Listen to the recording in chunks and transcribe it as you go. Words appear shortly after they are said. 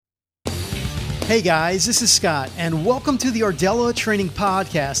Hey guys, this is Scott, and welcome to the Ardella Training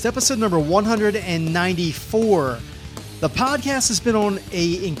Podcast, episode number 194. The podcast has been on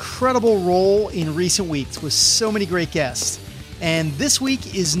an incredible roll in recent weeks with so many great guests, and this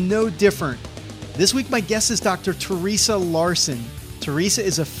week is no different. This week, my guest is Dr. Theresa Larson. Theresa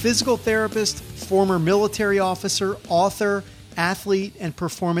is a physical therapist, former military officer, author, athlete, and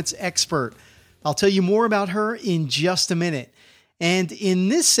performance expert. I'll tell you more about her in just a minute. And in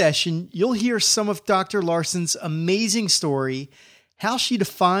this session, you'll hear some of Dr. Larson's amazing story, how she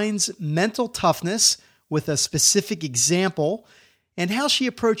defines mental toughness with a specific example, and how she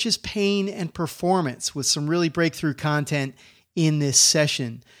approaches pain and performance with some really breakthrough content in this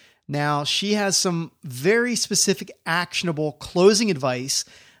session. Now, she has some very specific, actionable closing advice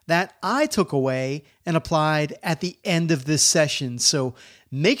that I took away and applied at the end of this session. So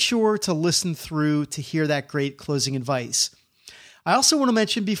make sure to listen through to hear that great closing advice. I also want to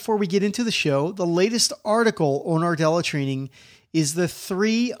mention before we get into the show, the latest article on Ardella Training is the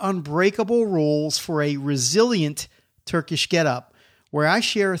 3 unbreakable rules for a resilient Turkish get-up, where I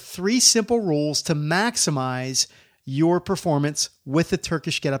share 3 simple rules to maximize your performance with the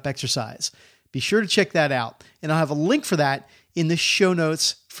Turkish get-up exercise. Be sure to check that out, and I'll have a link for that in the show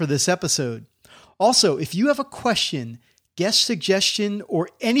notes for this episode. Also, if you have a question, guest suggestion, or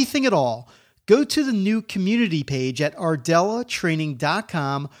anything at all, go to the new community page at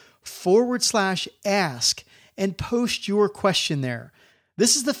ardellatraining.com/ask and post your question there.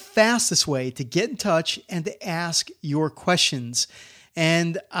 This is the fastest way to get in touch and to ask your questions.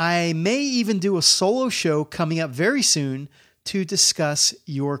 And I may even do a solo show coming up very soon to discuss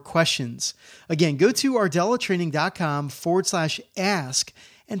your questions. Again, go to ardellatraining.com/ask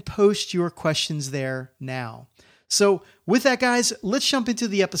and post your questions there now. So with that, guys, let's jump into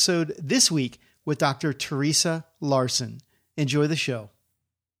the episode this week with Dr. Theresa Larson. Enjoy the show.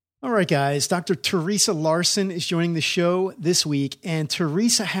 All right, guys, Dr. Theresa Larson is joining the show this week, and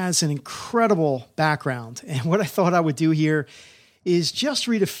Theresa has an incredible background. And what I thought I would do here is just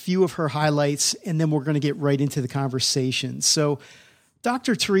read a few of her highlights, and then we're going to get right into the conversation. So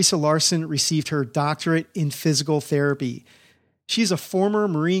Dr. Theresa Larson received her doctorate in physical therapy. She's a former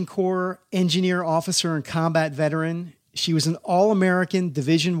Marine Corps engineer officer and combat veteran. She was an All-American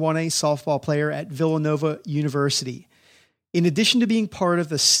Division I-A softball player at Villanova University. In addition to being part of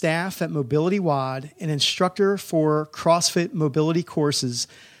the staff at Mobility WOD and instructor for CrossFit mobility courses,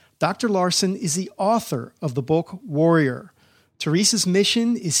 Dr. Larson is the author of the book Warrior. Theresa's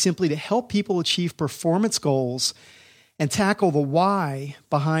mission is simply to help people achieve performance goals and tackle the why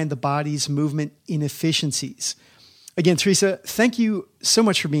behind the body's movement inefficiencies. Again, Theresa, thank you so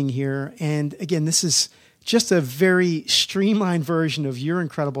much for being here. And again, this is just a very streamlined version of your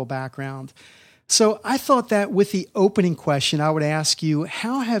incredible background. So I thought that with the opening question, I would ask you,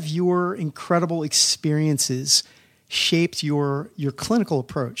 how have your incredible experiences shaped your clinical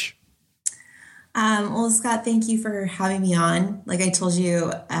approach? Well, Scott, thank you for having me on. Like I told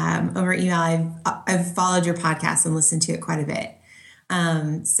you over email, I've followed your podcast and listened to it quite a bit.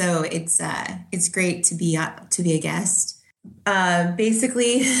 So it's great to be a guest.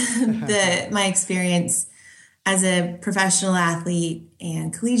 Basically, my experience as a professional athlete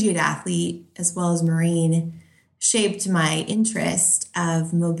and collegiate athlete, as well as Marine, shaped my interest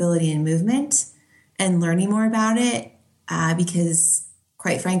of mobility and movement and learning more about it. Because,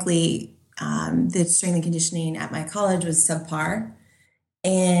 quite frankly, the strength and conditioning at my college was subpar,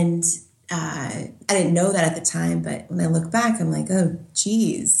 and I didn't know that at the time, but when I look back, I'm like, oh,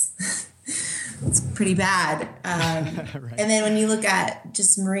 geez, it's pretty bad. Right. And then when you look at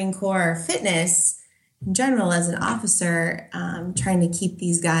just Marine Corps fitness in general as an officer, trying to keep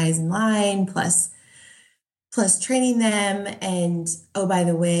these guys in line, plus training them, and, oh, by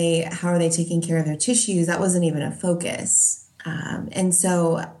the way, how are they taking care of their tissues? That wasn't even a focus. And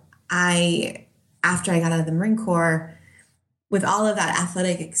so after I got out of the Marine Corps, with all of that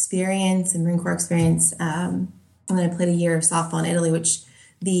athletic experience and Marine Corps experience, and then I played a year of softball in Italy, which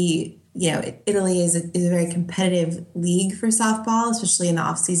Italy is a very competitive league for softball, especially in the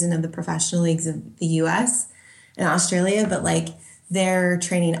off season of the professional leagues of the U.S. and Australia. But their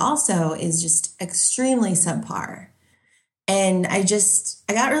training also is just extremely subpar. And I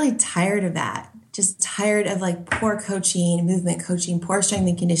got really tired of that. Just tired of poor coaching, movement coaching, poor strength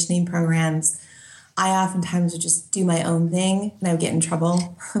and conditioning programs. I oftentimes would just do my own thing, and I would get in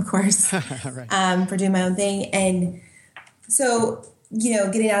trouble, of course, right. For doing my own thing. And so,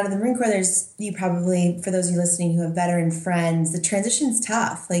 getting out of the Marine Corps, you probably, for those of you listening who have veteran friends, the transition's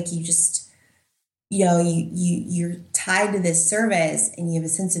tough. You just, you're tied to this service and you have a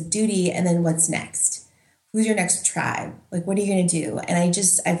sense of duty, and then what's next? who's your next tribe? Like, what are you going to do? And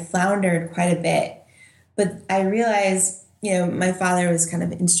I floundered quite a bit, but I realized, my father was kind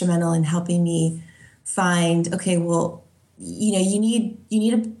of instrumental in helping me find, okay, well, you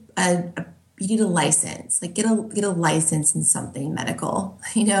need a license, like get a license in something medical,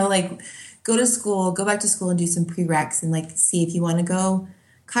 like go back to school and do some prereqs and like see if you want to go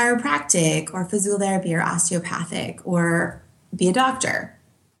chiropractic or physical therapy or osteopathic or be a doctor,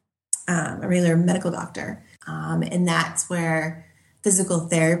 a regular medical doctor. And that's where physical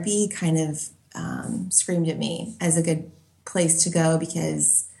therapy kind of screamed at me as a good place to go,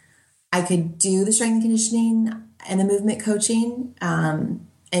 because I could do the strength and conditioning and the movement coaching, and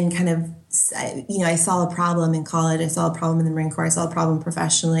kind of, I saw a problem in college. I saw a problem in the Marine Corps. I saw a problem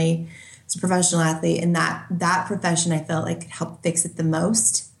professionally as a professional athlete, and that profession I felt like could help fix it the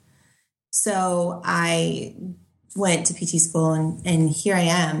most. So I went to PT school, and here I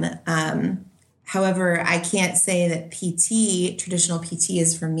am. However, I can't say that traditional PT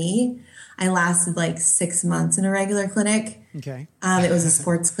is for me. I lasted like 6 months in a regular clinic. Okay. It was a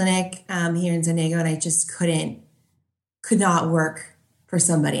sports clinic here in San Diego, and I just could not work for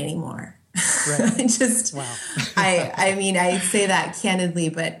somebody anymore. Right. Wow. I mean, I say that candidly,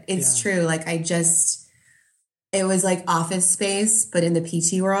 but it's true. Like it was like Office Space, but in the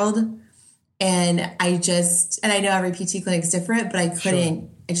PT world. And I know every PT clinic is different, but I couldn't,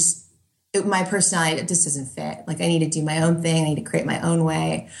 my personality, it just doesn't fit. Like I need to do my own thing. I need to create my own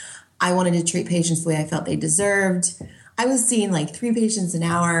way. I wanted to treat patients the way I felt they deserved. I was seeing like 3 patients an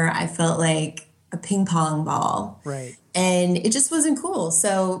hour. I felt like a ping pong ball. Right. And it just wasn't cool.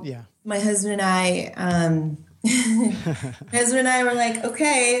 So my husband and I were like,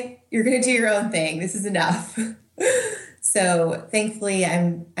 okay, you're going to do your own thing. This is enough. So thankfully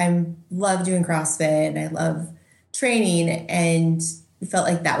I'm love doing CrossFit and I love training, and felt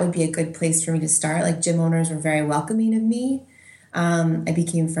like that would be a good place for me to start. Like gym owners were very welcoming of me. I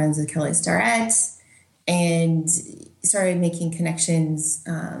became friends with Kelly Starrett and started making connections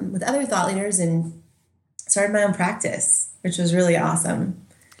with other thought leaders and started my own practice, which was really awesome.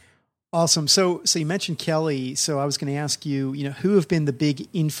 Awesome. So you mentioned Kelly. So I was going to ask you, who have been the big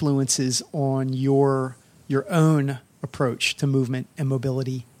influences on your own approach to movement and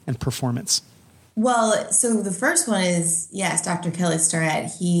mobility and performance? Well, so the first one is, yes, Dr. Kelly Starrett.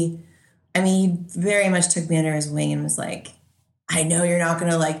 He very much took me under his wing and was like, I know you're not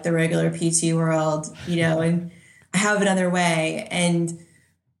going to like the regular PT world, and I have another way. And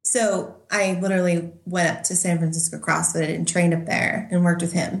so I literally went up to San Francisco CrossFit and trained up there and worked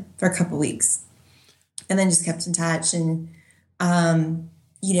with him for a couple weeks, and then just kept in touch, and,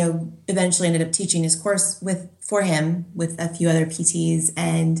 eventually ended up teaching his course for him with a few other PTs.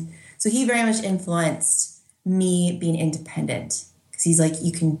 And so he very much influenced me being independent, because he's like,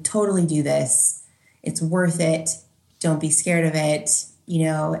 you can totally do this. It's worth it. Don't be scared of it. You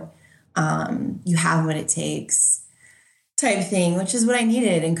have what it takes type thing, which is what I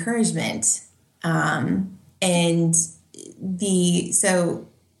needed, encouragement. So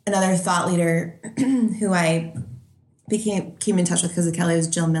another thought leader who I came in touch with because of Kelly was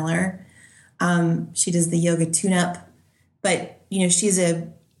Jill Miller. She does the yoga tune-up, but, she's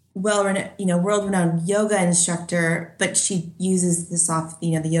a world-renowned yoga instructor, but she uses the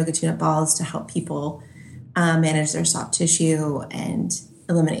yoga tune-up balls to help people manage their soft tissue and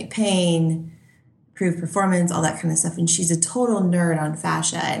eliminate pain, improve performance, all that kind of stuff. And she's a total nerd on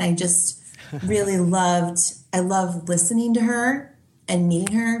fascia. And I just really loved listening to her and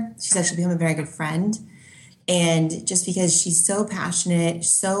meeting her. She's actually become a very good friend. And just because she's so passionate,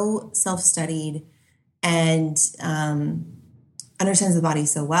 so self-studied, and understands the body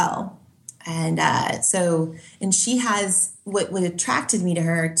so well. And she has what attracted me to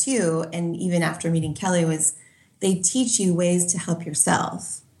her too. And even after meeting Kelly was they teach you ways to help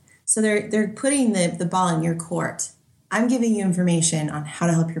yourself. So they're putting the ball in your court. I'm giving you information on how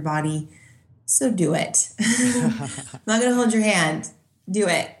to help your body. So do it. I'm not going to hold your hand. Do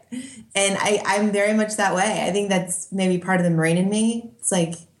it. And I'm very much that way. I think that's maybe part of the Marine in me. It's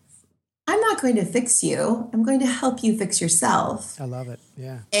like, I'm not going to fix you. I'm going to help you fix yourself. I love it.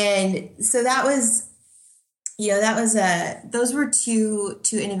 Yeah. And so that was, those were two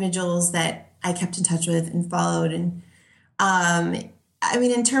individuals that I kept in touch with and followed. And,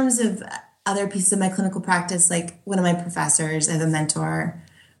 in terms of other pieces of my clinical practice, like one of my professors, I have a mentor,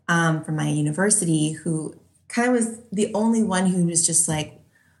 from my university who kind of was the only one who was just like,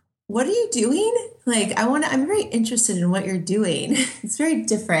 what are you doing? Like, I'm very interested in what you're doing. It's very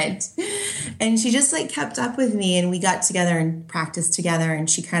different. And she just kept up with me, and we got together and practiced together. And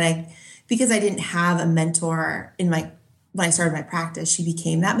she kind of, because I didn't have a mentor when I started my practice, she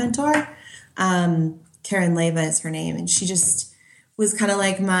became that mentor. Karen Leva is her name. And she just was kind of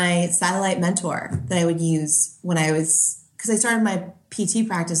like my satellite mentor that I would use when because I started my PT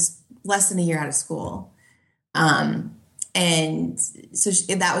practice less than a year out of school. And so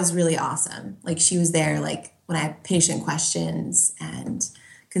that was really awesome. Like she was there, like when I had patient questions and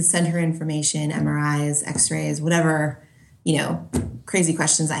could send her information, MRIs, x-rays, whatever, crazy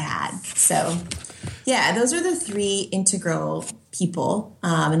questions I had. So yeah, those are the three integral people.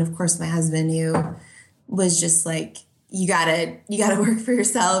 And of course my husband, who was just like, you gotta work for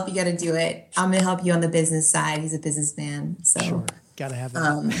yourself. You gotta do it. I'm going to help you on the business side. He's a businessman. So Sure. Gotta have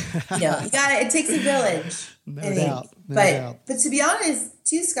that. It takes a village. No doubt. But to be honest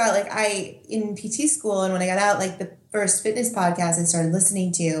too, Scott, like in PT school and when I got out, like the first fitness podcast I started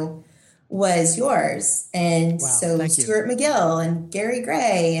listening to was yours. And so Stuart McGill and Gary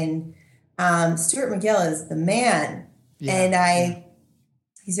Gray and Stuart McGill is the man. Yeah. And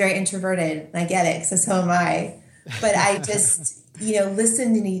he's very introverted and I get it because so am I. But I just,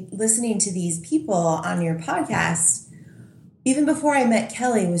 listening to these people on your podcast, even before I met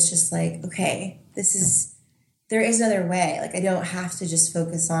Kelly, was just like, okay, there is another way. Like, I don't have to just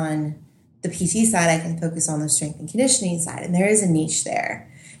focus on the PT side. I can focus on the strength and conditioning side. And there is a niche there.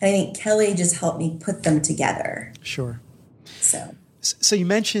 And I think Kelly just helped me put them together. Sure. So you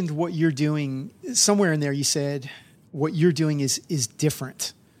mentioned what you're doing. Somewhere in there you said what you're doing is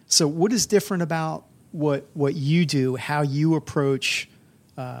different. So what is different about what you do, how you approach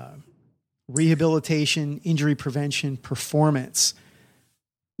rehabilitation, injury prevention, performance?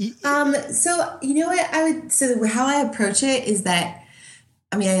 So how I approach it is that,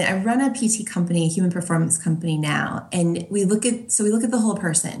 I run a PT company, a human performance company now, and we look at the whole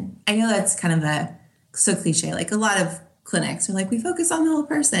person. I know that's kind of so cliche, like a lot of clinics are like, we focus on the whole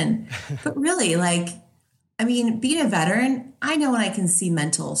person, but really being a veteran, I know when I can see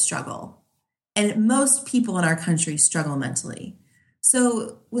mental struggle. And most people in our country struggle mentally.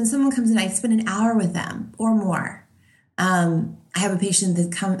 So when someone comes in, I spend an hour with them or more. I have a patient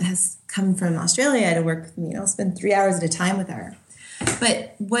that has come from Australia to work with me, and I'll spend 3 hours at a time with her.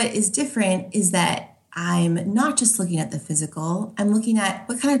 But what is different is that I'm not just looking at the physical. I'm looking at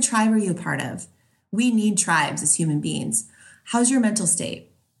what kind of tribe are you a part of? We need tribes as human beings. How's your mental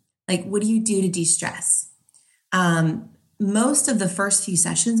state? Like, what do you do to de-stress? Most of the first few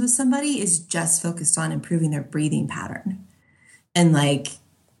sessions with somebody is just focused on improving their breathing pattern. And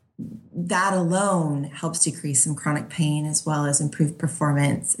that alone helps decrease some chronic pain as well as improve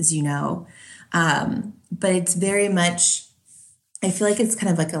performance, as you know. But it's very much, I feel like it's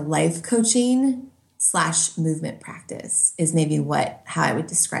kind of like a life coaching / movement practice is maybe how I would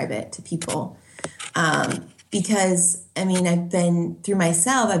describe it to people. Because I've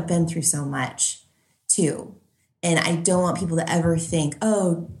been through so much too. And I don't want people to ever think,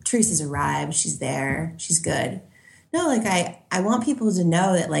 oh, Theresa's arrived. She's there. She's good. No, I want people to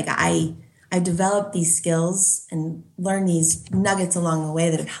know that I've developed these skills and learned these nuggets along the way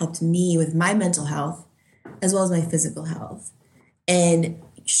that have helped me with my mental health as well as my physical health. And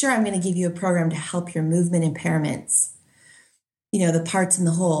sure, I'm going to give you a program to help your movement impairments, the parts in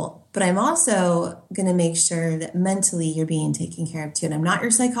the whole. But I'm also going to make sure that mentally you're being taken care of too. And I'm not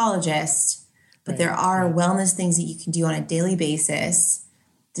your psychologist. But there are wellness things that you can do on a daily basis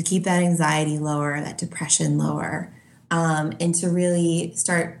to keep that anxiety lower, that depression lower, and to really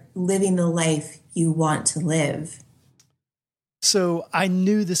start living the life you want to live. So I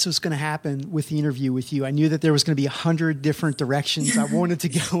knew this was going to happen with the interview with you. I knew that there was going to be 100 different directions I wanted to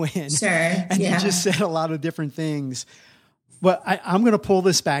go in. Sure. And you just said a lot of different things. But I'm going to pull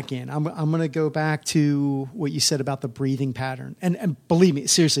this back in. I'm going to go back to what you said about the breathing pattern. And believe me,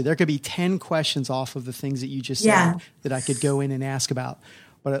 seriously, there could be 10 questions off of the things that you just said that I could go in and ask about.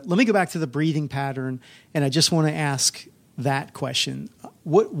 But let me go back to the breathing pattern. And I just want to ask that question.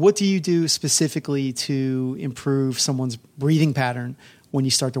 What do you do specifically to improve someone's breathing pattern when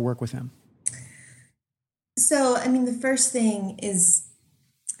you start to work with them? So, the first thing is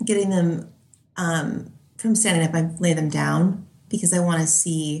getting them from standing up. I lay them down because I want to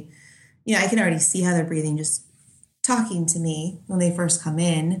see, I can already see how they're breathing just talking to me when they first come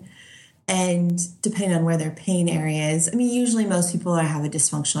in. And depending on where their pain area is, usually most people have a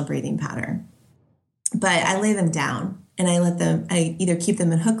dysfunctional breathing pattern. But I lay them down and I either keep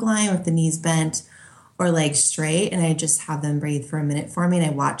them in hook line with the knees bent or legs straight, and I just have them breathe for a minute for me and I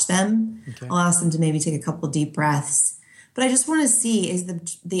watch them. Okay. I'll ask them to maybe take a couple deep breaths. But I just want to see, is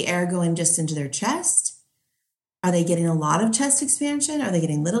the air going just into their chest? Are they getting a lot of chest expansion? Are they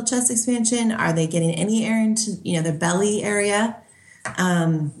getting little chest expansion? Are they getting any air into, their belly area?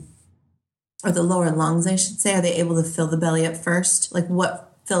 Or the lower lungs, I should say. Are they able to fill the belly up first? Like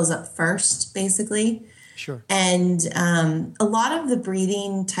what fills up first, basically? Sure. And a lot of the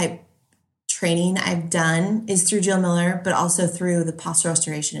breathing type training I've done is through Jill Miller, but also through the Posture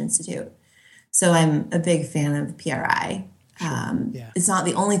Restoration Institute. So I'm a big fan of PRI. Sure. It's not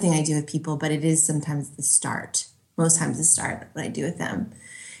the only thing I do with people, but it is sometimes the start. Most times the start what I do with them.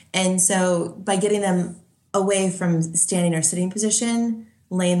 And so by getting them away from standing or sitting position,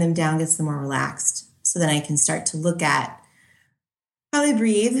 laying them down gets them more relaxed. So then I can start to look at how they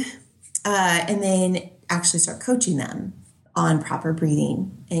breathe, and then actually start coaching them on proper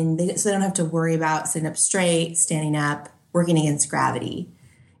breathing. And so they don't have to worry about sitting up straight, standing up, working against gravity.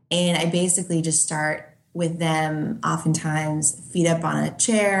 And I basically just start with them oftentimes feet up on a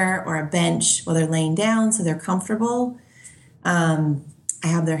chair or a bench while they're laying down so they're comfortable. I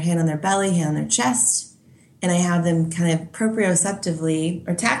have their hand on their belly, hand on their chest, and I have them kind of proprioceptively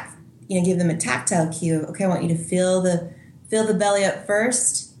or give them a tactile cue. Okay, I want you to feel the belly up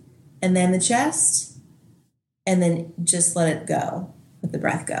first and then the chest, and then just let it go, let the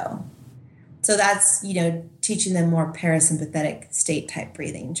breath go. So that's, teaching them more parasympathetic state type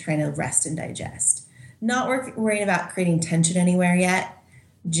breathing, trying to rest and digest. Not worrying about creating tension anywhere yet.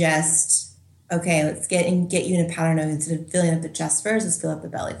 Just, okay, let's get you in a pattern of, instead of filling up the chest first, let's fill up the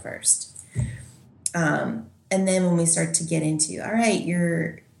belly first. And then when we start to get into, all right,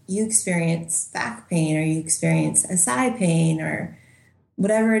 you experience back pain, or you experience a side pain, or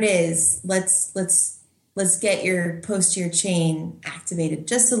whatever it is, let's get your posterior chain activated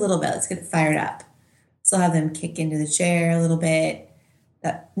just a little bit. Let's get it fired up. So I'll have them kick into the chair a little bit.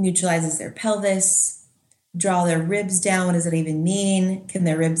 That neutralizes their pelvis. Draw their ribs down. What does that even mean? Can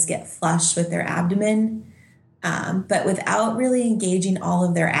their ribs get flush with their abdomen? But without really engaging all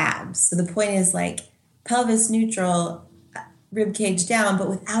of their abs. So the point is pelvis neutral, rib cage down, but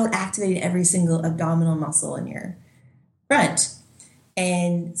without activating every single abdominal muscle in your front.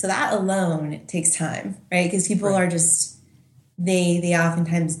 And so that alone takes time, right? Because people are just, they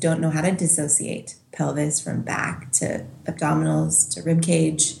oftentimes don't know how to dissociate pelvis from back to abdominals to rib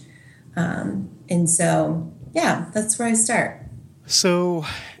cage. And so, that's where I start. So,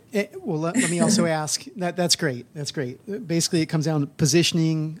 let me also ask, that's great. That's great. Basically, it comes down to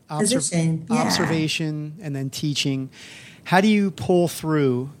positioning, observation, and then teaching. How do you pull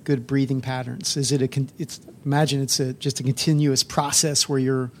through good breathing patterns? Is it imagine it's just a continuous process where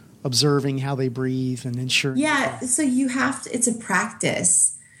you're observing how they breathe and ensuring. Yeah. So it's a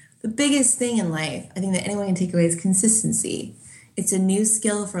practice. The biggest thing in life, I think, that anyone can take away is consistency. It's a new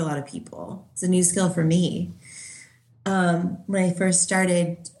skill for a lot of people. It's a new skill for me. When I first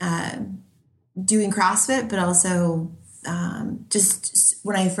started doing CrossFit, but also just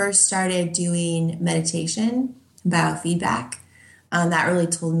when I first started doing meditation, biofeedback, that really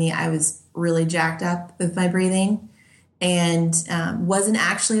told me I was really jacked up with my breathing and wasn't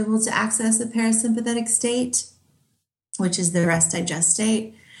actually able to access the parasympathetic state, which is the rest digest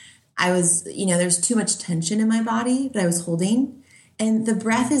state. I was, there's too much tension in my body that I was holding. And the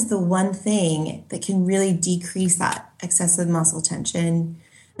breath is the one thing that can really decrease that excessive muscle tension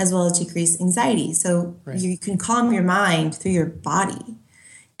as well as decrease anxiety. So you can calm your mind through your body.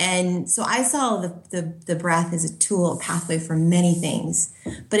 And so I saw the breath as a tool, a pathway for many things,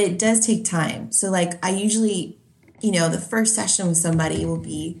 but it does take time. So I usually, the first session with somebody will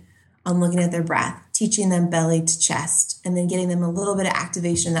be on looking at their breath, teaching them belly to chest, and then getting them a little bit of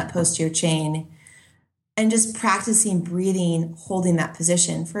activation in that posterior chain, and just practicing breathing, holding that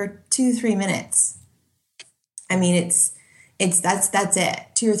position for 2-3 minutes. I mean, that's it,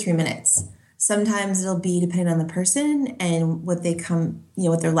 2 or 3 minutes. Sometimes it'll be depending on the person and what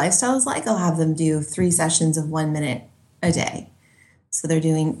what their lifestyle is like. I'll have them do 3 sessions of 1 minute a day. So they're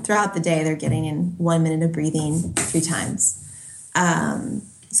doing throughout the day, they're getting in 1 minute of breathing 3 times.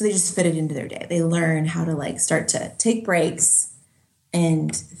 So they just fit it into their day. They learn how to start to take breaks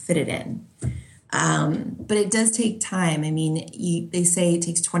and fit it in. But it does take time. I mean, they say it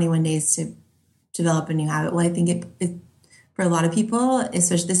takes 21 days to develop a new habit. Well, I think it for a lot of people,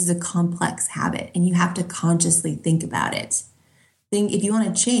 especially, this is a complex habit, and you have to consciously think about it. If you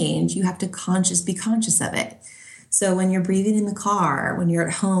want to change, you have to be conscious of it. So when you're breathing in the car, when you're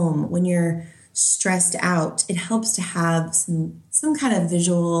at home, when you're stressed out, it helps to have some kind of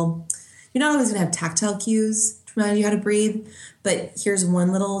visual. You're not always going to have tactile cues to remind you how to breathe, but here's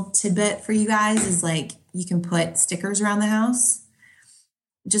one little tidbit for you guys is you can put stickers around the house.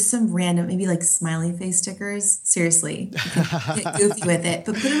 Just some random, maybe smiley face stickers. Seriously, you can get goofy with it,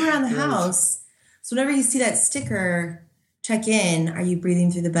 but put them around the house. So whenever you see that sticker, check in. Are you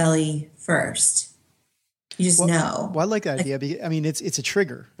breathing through the belly first? You just know. Well, I like that idea. I mean, it's a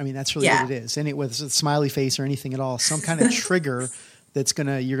trigger. I mean, that's really what it is. Whether it's a smiley face or anything at all, some kind of trigger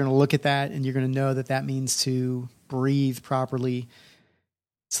you're gonna look at that and you're gonna know that means to breathe properly.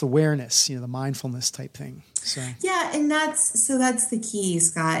 It's the awareness, the mindfulness type thing. So yeah, and that's the key,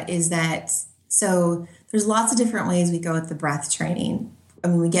 Scott, is that so there's lots of different ways we go with the breath training. I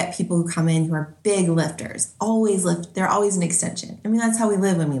mean, we get people who come in who are big lifters, always lift. They're always an extension. I mean, that's how we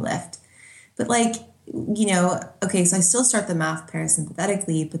live when we lift. But okay, so I still start them off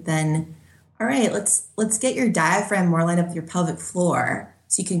parasympathetically, but then, all right, let's get your diaphragm more lined up with your pelvic floor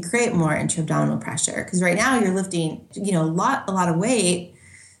so you can create more intra-abdominal pressure. Because right now you're lifting, a lot of weight.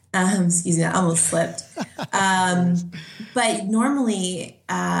 Excuse me, I almost slipped. But normally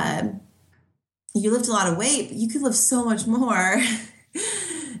you lift a lot of weight, but you could lift so much more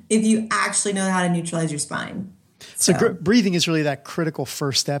if you actually know how to neutralize your spine. So breathing is really that critical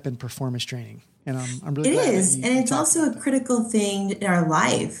first step in performance training. And I'm really glad. It is. And it's also a critical thing in our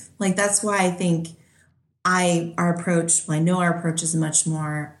life. Like, that's why I think I know our approach is much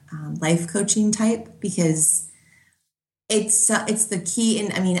more life coaching type, because it's the key.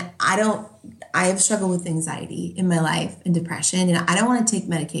 And I mean, I have struggled with anxiety in my life and depression, and I don't want to take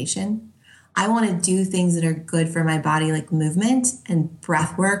medication. I want to do things that are good for my body, like movement, and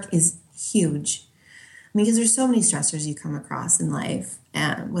breath work is huge. I mean, because there's so many stressors you come across in life,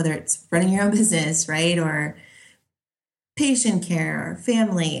 whether it's running your own business, right? Or patient care or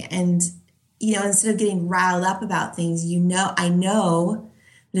family. And, instead of getting riled up about things, I know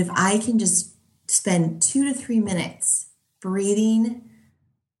that if I can just spend 2 to 3 minutes breathing,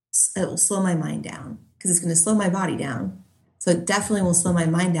 it will slow my mind down, because it's going to slow my body down. So it definitely will slow my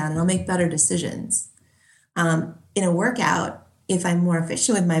mind down, and I'll make better decisions. In a workout, if I'm more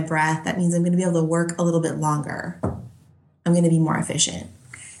efficient with my breath, that means I'm going to be able to work a little bit longer. I'm going to be more efficient.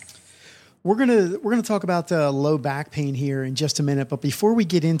 We're gonna talk about low back pain here in just a minute, but before we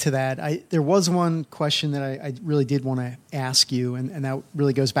get into that, there was one question that I really did want to ask you, and that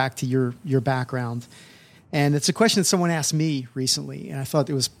really goes back to your background. And it's a question that someone asked me recently, and I thought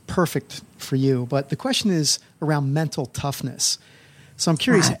it was perfect for you. But the question is around mental toughness. So I'm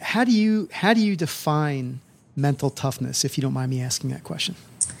curious, how do you define mental toughness, if you don't mind me asking that question?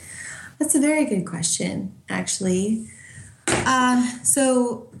 That's a very good question, actually.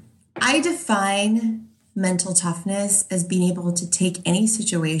 So I define mental toughness as being able to take any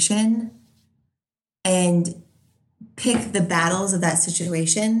situation and pick the battles of that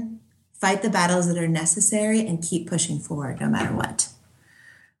situation, fight the battles that are necessary, and keep pushing forward no matter what.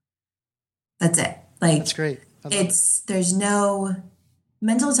 That's it. That's great. There's no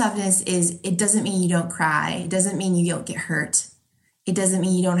mental toughness it doesn't mean you don't cry. It doesn't mean you don't get hurt. It doesn't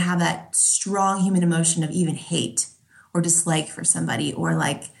mean you don't have that strong human emotion of even hate or dislike for somebody, or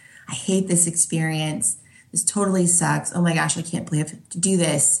like, I hate this experience. This totally sucks. Oh my gosh, I can't believe I have to do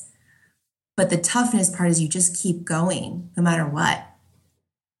this. But the toughness part is you just keep going no matter what.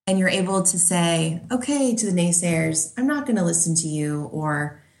 And you're able to say, okay, to the naysayers, I'm not going to listen to you,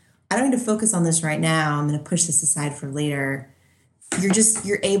 or I don't need to focus on this right now. I'm going to push this aside for later.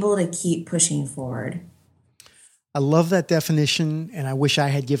 You're able to keep pushing forward. I love that definition, and I wish I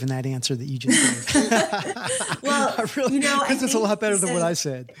had given that answer that you just gave. Well, because it's a lot better than what I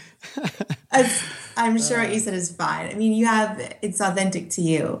said. I'm sure what you said is fine. I mean, it's authentic to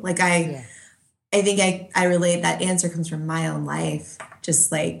you. Like I think I relate, that answer comes from my own life. Just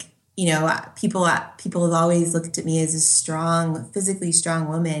like, people have always looked at me as a physically strong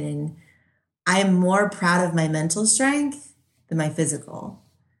woman, and I am more proud of my mental strength than my physical.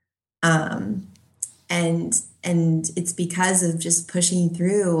 And it's because of just pushing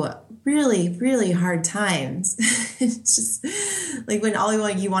through really, really hard times. It's just like when all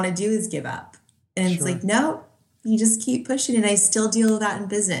you want to do is give up. And it's like, no, you just keep pushing. And I still deal with that in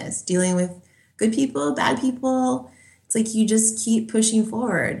business, dealing with good people, bad people. It's like, you just keep pushing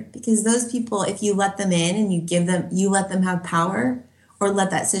forward, because those people, if you let them in and you let them have power, or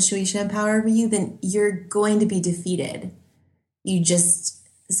let that situation have power over you, then you're going to be defeated.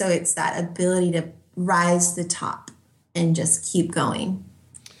 So it's that ability to rise to the top and just keep going.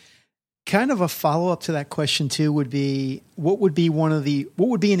 Kind of a follow-up to that question too would be, what would be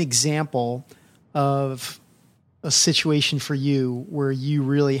an example of a situation for you where you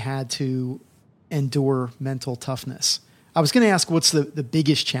really had to endure mental toughness? I was going to ask, what's the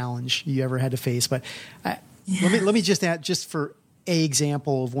biggest challenge you ever had to face, but let me just add, just for a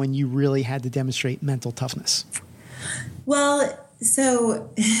example of when you really had to demonstrate mental toughness. Well, so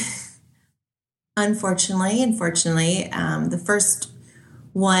unfortunately, the first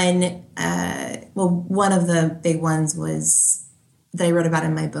one, one of the big ones was that I wrote about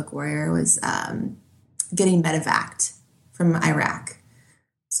in my book Warrior was getting medevaced from Iraq.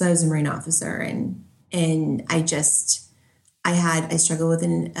 So I was a Marine officer, and I just I struggled with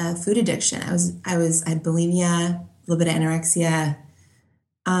food addiction. I had bulimia, a little bit of anorexia.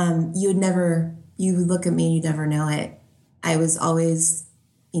 You would look at me and you'd never know it. I was always,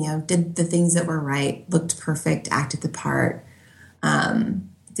 did the things that were right, looked perfect, acted the part,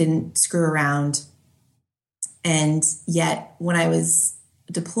 didn't screw around. And yet when I was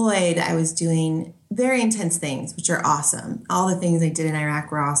deployed, I was doing very intense things, which are awesome. All the things I did in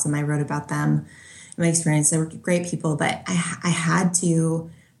Iraq were awesome. I wrote about them in my experience. They were great people, but I had to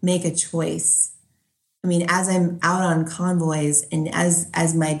make a choice. I mean, as I'm out on convoys and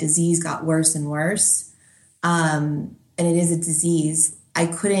as my disease got worse and worse, and it is a disease, I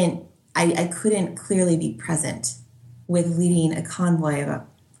couldn't clearly be present with leading a convoy of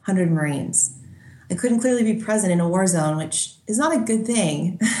 100 Marines. I couldn't clearly be present in a war zone, which is not a good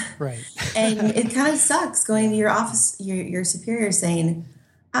thing. Right. And it kind of sucks going to your office, your superior saying,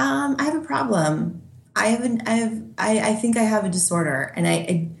 I have a problem. I think I have a disorder.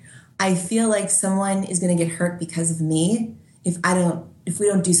 And I feel like someone is going to get hurt because of me if we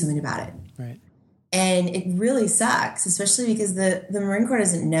don't do something about it. Right. And it really sucks, especially because the Marine Corps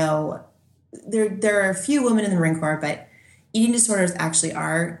doesn't know. There are a few women in the Marine Corps, but eating disorders actually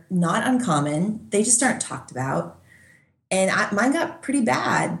are not uncommon. They just aren't talked about. And mine got pretty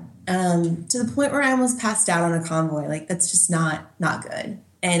bad, to the point where I almost passed out on a convoy. Like, that's just not good.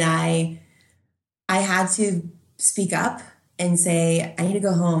 And I had to speak up and say, I need to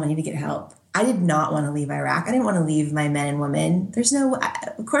go home. I need to get help. I did not want to leave Iraq. I didn't want to leave my men and women.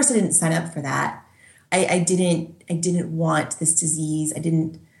 Of course I didn't sign up for that. I didn't want this disease. I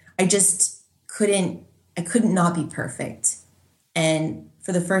couldn't not be perfect. And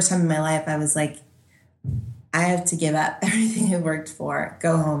for the first time in my life, I was like, I have to give up everything I worked for,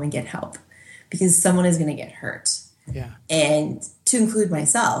 go home and get help, because someone is going to get hurt. Yeah. And to include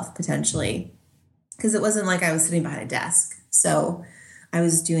myself, potentially, because it wasn't like I was sitting behind a desk. So I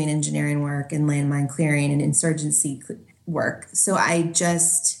was doing engineering work and landmine clearing and insurgency work. So I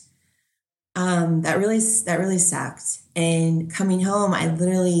just, that really sucked. And coming home, I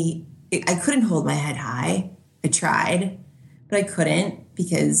couldn't hold my head high. I tried, but I couldn't,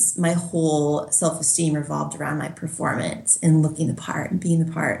 because my whole self-esteem revolved around my performance and looking the part and being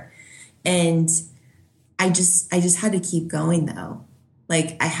the part. And I just had to keep going, though.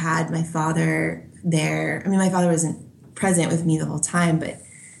 Like, I had my father there. I mean, my father wasn't present with me the whole time, but,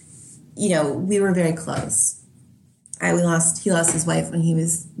 we were very close. He lost his wife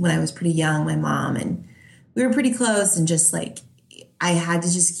when I was pretty young, my mom, and we were pretty close, and just like, I had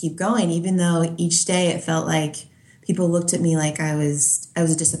to just keep going, even though each day it felt like people looked at me like I was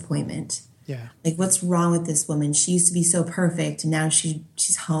a disappointment. Yeah. Like, what's wrong with this woman? She used to be so perfect, and now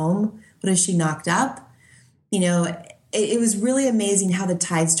she's home. What is she knocked up? It was really amazing how the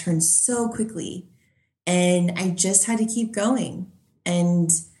tides turned so quickly. And I just had to keep going and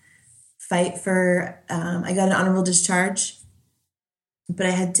fight for, I got an honorable discharge, but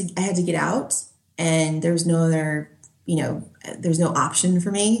I had to get out, and there was no other, there's no option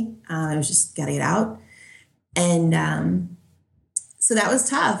for me. I was just got to get out. And so that was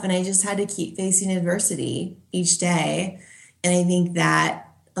tough. And I just had to keep facing adversity each day. And I think that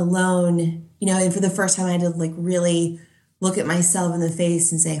alone, and for the first time I had to like really look at myself in the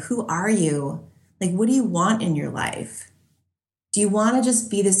face and say, who are you? Like, what do you want in your life? Do you want to just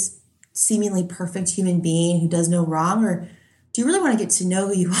be this seemingly perfect human being who does no wrong? Or do you really want to get to know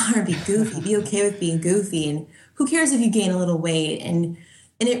who you are and be goofy, be okay with being goofy? And who cares if you gain a little weight? And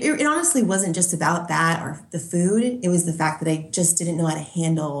it honestly wasn't just about that or the food. It was the fact that I just didn't know how to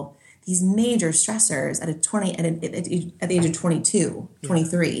handle these major stressors at the age of 22,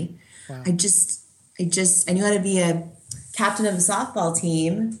 23. Wow. I knew how to be a captain of a softball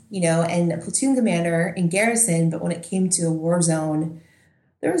team, and a platoon commander in garrison. But when it came to a war zone,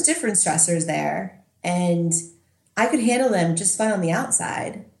 there was different stressors there, and I could handle them just fine on the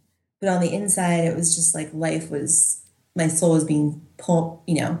outside. But on the inside, it was just like my soul was being pulled,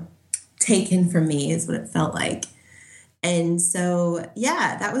 taken from me is what it felt like. And so,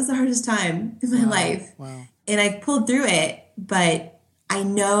 yeah, that was the hardest time in my life. Wow. And I pulled through it, but I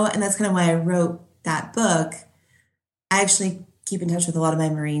know, and that's kind of why I wrote that book. I actually keep in touch with a lot of my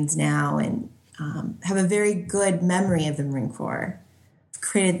Marines now, and have a very good memory of the Marine Corps.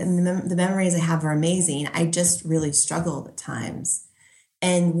 The memories I have are amazing. I just really struggled at times.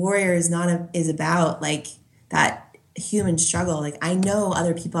 And Warrior is about like that human struggle. Like, I know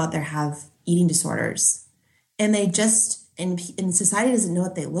other people out there have eating disorders, and they just, and society doesn't know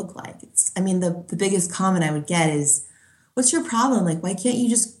what they look like. The biggest comment I would get is, what's your problem? Like, why can't you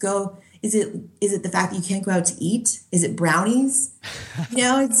just go, Is it the fact that you can't go out to eat? Is it brownies?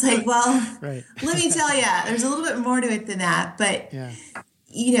 It's like, well, right. Let me tell you, there's a little bit more to it than that. But, Yeah.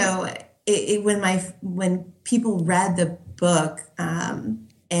 When people read the book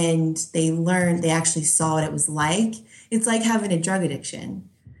and they actually saw what it was like, it's like having a drug addiction.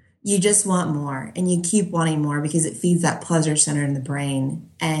 You just want more and you keep wanting more because it feeds that pleasure center in the brain.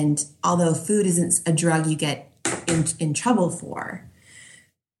 And although food isn't a drug you get in trouble for,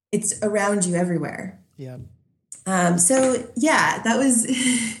 it's around you everywhere. Yeah. That was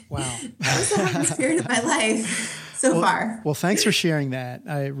wow. That was the hardest period of my life so far. Well, thanks for sharing that.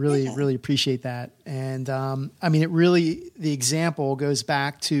 I really appreciate that. And the example goes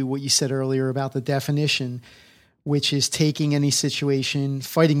back to what you said earlier about the definition, which is taking any situation,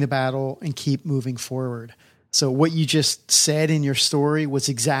 fighting the battle, and keep moving forward. So what you just said in your story was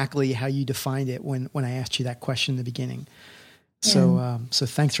exactly how you defined it when I asked you that question in the beginning. So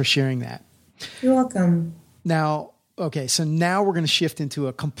thanks for sharing that. You're welcome. Now, okay, so now we're going to shift into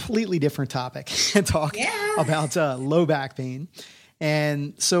a completely different topic and talk about low back pain.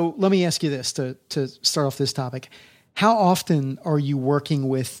 And so let me ask you this to start off this topic. How often are you working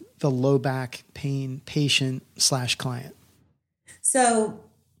with the low back pain patient / client? So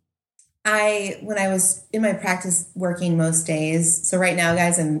when I was in my practice working most days, so right now,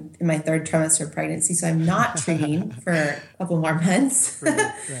 guys, I'm in my 3rd trimester of pregnancy, so I'm not treating for a couple more months.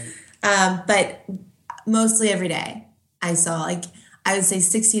 Right. But mostly every day I saw, I would say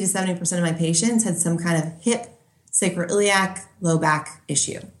 60 to 70% of my patients had some kind of hip, sacroiliac, low back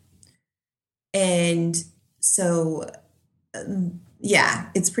issue. And so,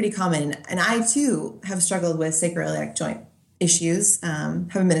 it's pretty common. And I too have struggled with sacroiliac joint issues,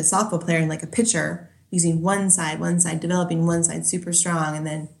 having been a softball player and like a pitcher, using one side, developing one side super strong,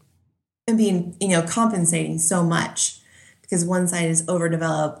 and being, compensating so much because one side is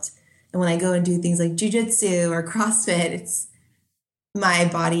overdeveloped. And when I go and do things like jujitsu or CrossFit, my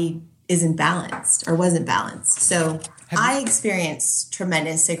body isn't balanced or wasn't balanced. So I experienced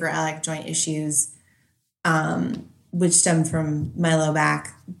tremendous sacroiliac joint issues, which stemmed from my low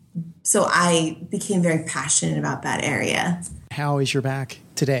back. So I became very passionate about that area. How is your back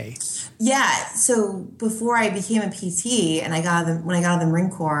today? Yeah. So before I became a PT and when I got out of the Marine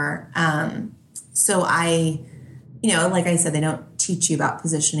Corps, so I, like I said, they don't teach you about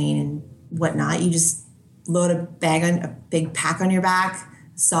positioning and whatnot. You just load a big pack on your back,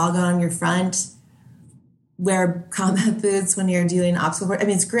 saw gun on your front, wear combat boots when you're doing obstacle work. I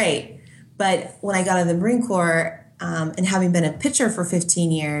mean, it's great. But when I got out of the Marine Corps, and having been a pitcher for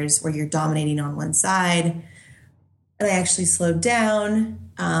 15 years where you're dominating on one side, and I actually slowed down.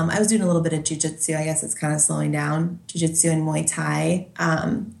 I was doing a little bit of jiu-jitsu. I guess it's kind of slowing down. Jiu-jitsu and Muay Thai.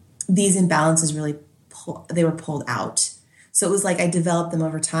 These imbalances really they were pulled out. So it was like I developed them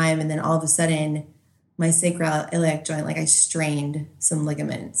over time, and then all of a sudden, my sacroiliac joint, I strained some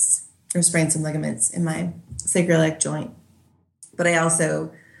ligaments or sprained some ligaments in my sacroiliac joint. But I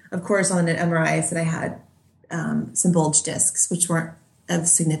also, of course, on an MRI, said I had some bulge discs, which weren't of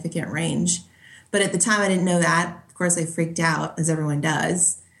significant range. But at the time, I didn't know that. Of course, I freaked out, as everyone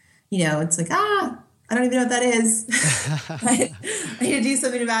does. It's like, I don't even know what that is. I need to do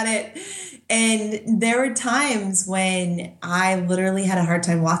something about it. And there were times when I literally had a hard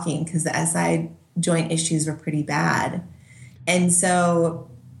time walking because the SI joint issues were pretty bad. And so,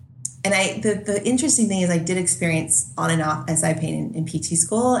 the interesting thing is I did experience on and off SI pain in PT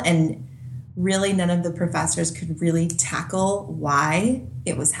school, and really none of the professors could really tackle why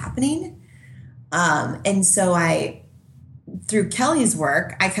it was happening. And so through Kelly's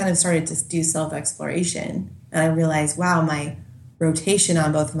work, I kind of started to do self-exploration, and I realized, wow, my rotation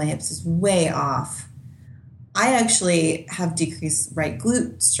on both of my hips is way off. I actually have decreased right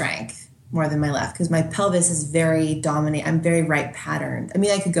glute strength more than my left because my pelvis is very dominant. I'm very right patterned. I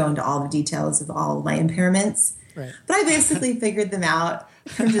mean, I could go into all the details of all of my impairments, right. But I basically figured them out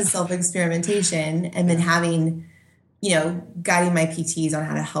from just self-experimentation and then having, guiding my PTs on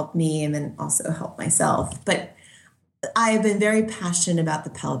how to help me and then also help myself. But I have been very passionate about the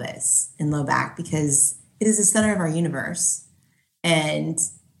pelvis and low back because it is the center of our universe. And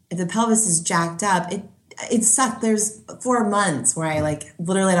if the pelvis is jacked up, it sucked. There's 4 months where I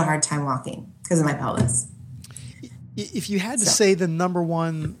literally had a hard time walking because of my pelvis. If you had to say the number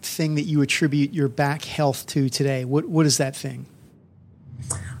one thing that you attribute your back health to today, what is that thing?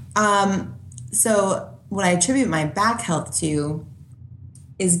 So what I attribute my back health to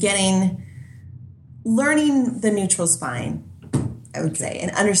is learning the neutral spine, I would say,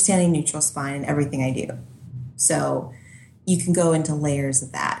 and understanding neutral spine in everything I do. So you can go into layers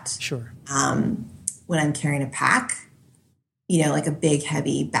of that. Sure. When I'm carrying a pack, like a big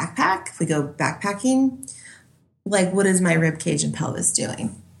heavy backpack, if we go backpacking, like what is my rib cage and pelvis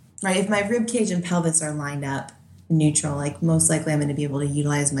doing, right? If my rib cage and pelvis are lined up neutral, like most likely I'm going to be able to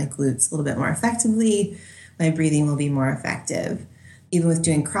utilize my glutes a little bit more effectively. My breathing will be more effective. Even with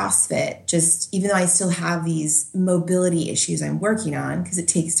doing CrossFit, just even though I still have these mobility issues I'm working on, because it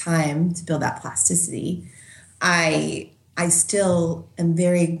takes time to build that plasticity, I still am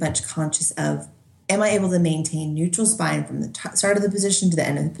very much conscious of, am I able to maintain neutral spine from the start of the position to the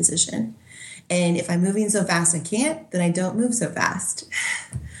end of the position? And if I'm moving so fast I can't, then I don't move so fast.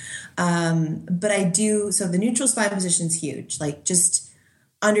 But I do, so the neutral spine position is huge, like just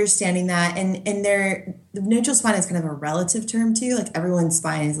understanding that. And the neutral spine is kind of a relative term too, like everyone's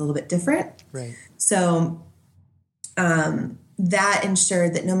spine is a little bit different. Right. So that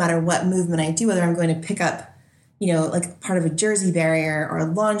ensured that no matter what movement I do, whether I'm going to pick up, like part of a jersey barrier or a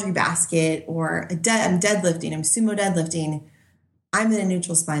laundry basket or I'm deadlifting, I'm sumo deadlifting, I'm in a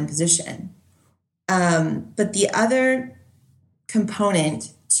neutral spine position. But the other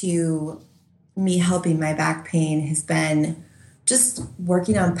component to me helping my back pain has been just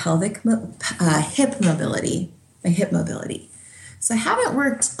working on hip mobility, my hip mobility. So I haven't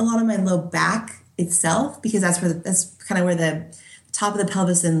worked a lot on my low back itself, because that's kind of where the top of the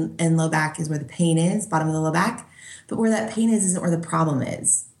pelvis and low back is where the pain is, bottom of the low back. But where that pain is isn't where the problem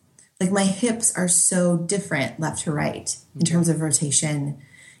is. Like my hips are so different left to right in terms of rotation,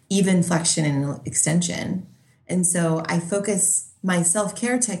 even flexion and extension. And so I focus my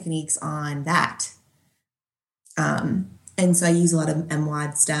self-care techniques on that. And so I use a lot of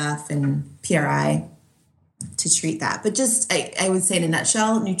MWOD stuff and PRI to treat that. But just, I would say in a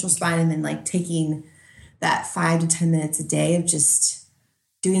nutshell, neutral spine, and then like taking that 5 to 10 minutes a day of just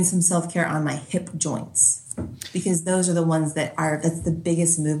doing some self-care on my hip joints, because those are the ones that's the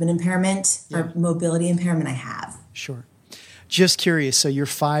biggest movement impairment or mobility impairment I have. Sure. Just curious. So your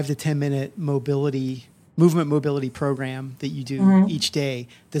 5 to 10 minute movement mobility program that you do each day,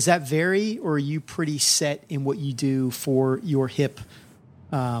 does that vary, or are you pretty set in what you do for your hip,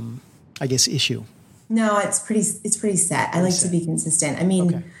 issue? No, it's pretty set. I like to be consistent. I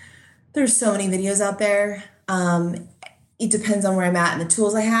mean, there's so many videos out there. It depends on where I'm at and the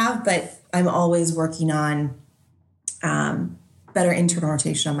tools I have, but I'm always working on better internal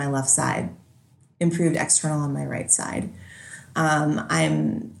rotation on my left side, improved external on my right side.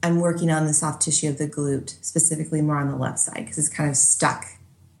 I'm working on the soft tissue of the glute, specifically more on the left side, because it's kind of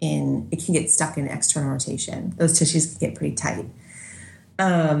it can get stuck in external rotation. Those tissues can get pretty tight.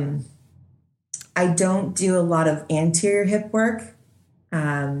 I don't do a lot of anterior hip work.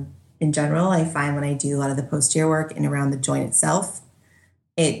 In general, I find when I do a lot of the posterior work and around the joint itself,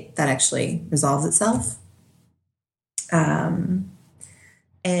 that actually resolves itself. And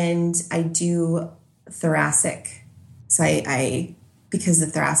I do thoracic. So I because the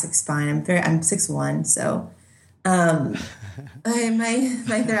thoracic spine, I'm 6'1", so my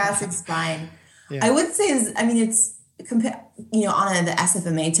thoracic spine, I would say it's on the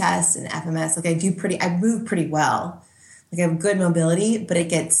SFMA test and FMS, like I move pretty well. Like I have good mobility, but it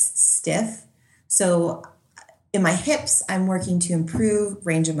gets stiff. So in my hips, I'm working to improve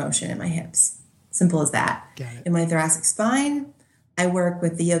range of motion in my hips. Simple as that. In my thoracic spine, I work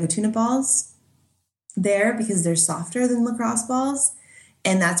with the yoga tune-up balls there, because they're softer than lacrosse balls.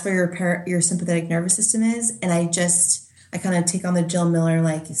 And that's where your sympathetic nervous system is. And I kind of take on the Jill Miller,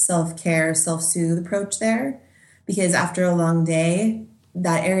 like self-care, self-soothe approach there, because after a long day,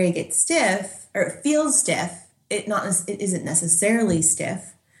 that area gets stiff, or it feels stiff. It isn't necessarily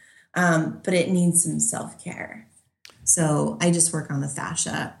stiff, but it needs some self-care. So I just work on the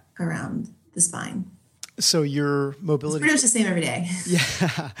fascia around the spine. So your mobility... It's pretty much the same every day.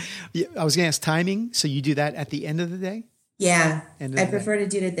 Yeah. I was going to ask timing. So you do that at the end of the day? Yeah. I prefer to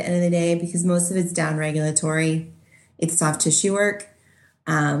do it at the end of the day, because most of it's down regulatory. It's soft tissue work.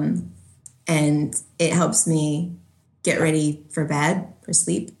 And it helps me get ready for bed, for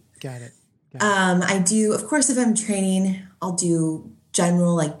sleep. Got it. I do, of course, if I'm training, I'll do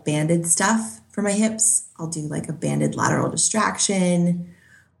general like banded stuff for my hips. I'll do like a banded lateral distraction.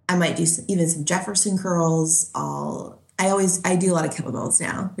 I might do even some Jefferson curls. I do a lot of kettlebells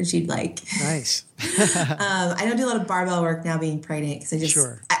now, which you'd like. Nice. I don't do a lot of barbell work now being pregnant,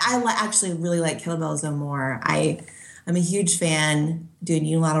 because I actually really like kettlebells no more. I'm a huge fan doing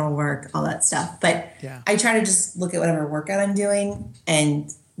unilateral work, all that stuff. But I try to just look at whatever workout I'm doing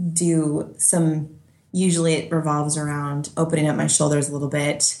and do some, usually it revolves around opening up my shoulders a little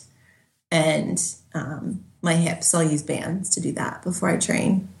bit and my hips. I'll use bands to do that before I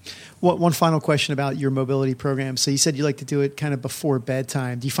train. One final question about your mobility program. So you said you like to do it kind of before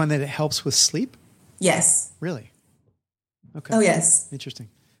bedtime. Do you find that it helps with sleep? Yes. Really? Okay. Oh, yes. Interesting.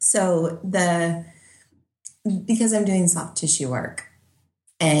 So because I'm doing soft tissue work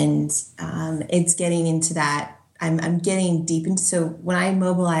and it's getting into that, I'm getting deep into, so when I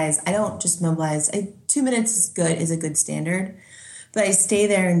mobilize, I don't just mobilize, 2 minutes is a good standard, but I stay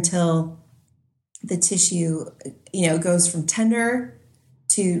there until the tissue, goes from tender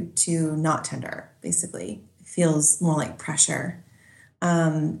to not tender, basically. It feels more like pressure.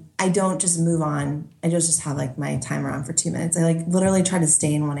 I don't just move on. I don't just have like my timer on for 2 minutes. I like literally try to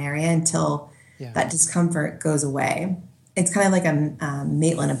stay in one area until that discomfort goes away. It's kind of like a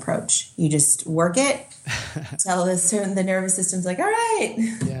Maitland approach. You just work it till the nervous system's like, all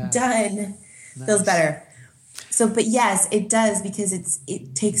right, done. Nice. Feels better. So, but yes, it does, because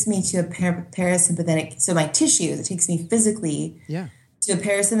it takes me to a parasympathetic. So my tissues, it takes me physically to a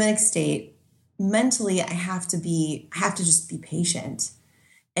parasympathetic state. Mentally, I have to just be patient.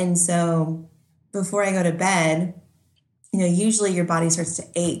 And so before I go to bed, usually your body starts to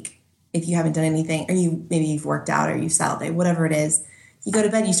ache if you haven't done anything, or maybe you've worked out or you've sat all day, whatever it is. You go to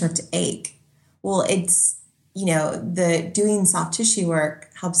bed, you start to ache. Well, it's, the doing soft tissue work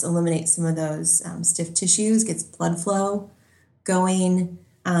helps eliminate some of those stiff tissues, gets blood flow going.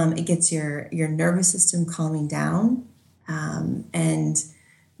 It gets your nervous system calming down. And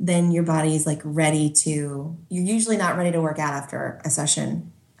then your body is like you're usually not ready to work out after a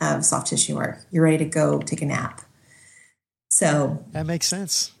session of soft tissue work. You're ready to go take a nap. So that makes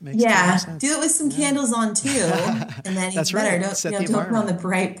sense. Do it with some candles on too. And then even better. Right. Don't put on the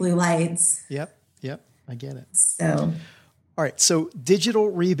bright blue lights. Yep. I get it. So, all right. So digital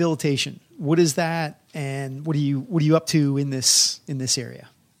rehabilitation, what is that? And what are you up to in this area?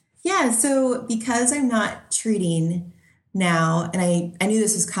 Yeah. So because I'm not treating now, and I knew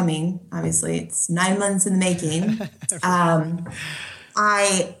this was coming, obviously it's 9 months in the making.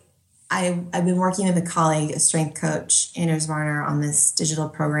 I've been working with a colleague, a strength coach, Anders Varner, on this digital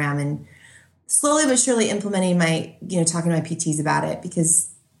program, and slowly but surely implementing talking to my PTs about it, because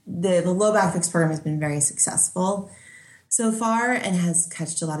the low back fix program has been very successful so far and has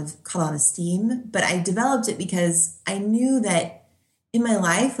caught a lot of steam. But I developed it because I knew that in my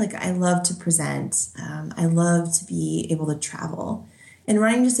life, like, I love to present. I love to be able to travel, and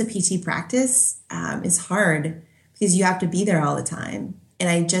running just a PT practice is hard because you have to be there all the time. And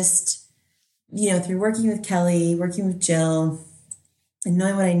I just, through working with Kelly, working with Jill, and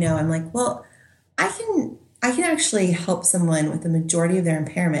knowing what I know, I'm like, well, I can actually help someone with the majority of their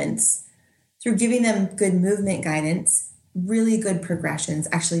impairments through giving them good movement guidance, really good progressions,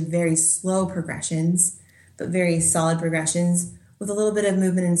 actually very slow progressions, but very solid progressions with a little bit of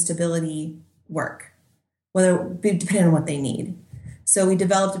movement and stability work, depending on what they need. So we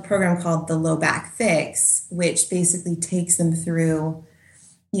developed a program called the Low Back Fix, which basically takes them through,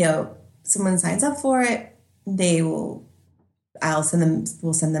 someone signs up for it, we'll send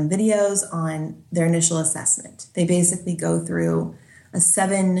them videos on their initial assessment. They basically go through a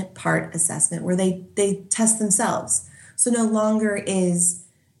 7-part assessment where they test themselves. So no longer is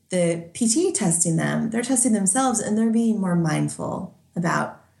the PT testing them, they're testing themselves, and they're being more mindful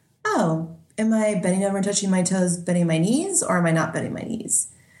about, am I bending over and touching my toes, bending my knees, or am I not bending my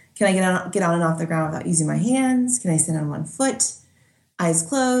knees? Can I get on and off the ground without using my hands? Can I stand on one foot, eyes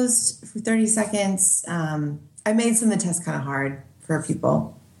closed for 30 seconds? I made some of the tests kind of hard for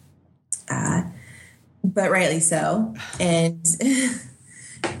people, but rightly so. And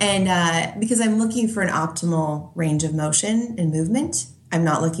because I'm looking for an optimal range of motion and movement, I'm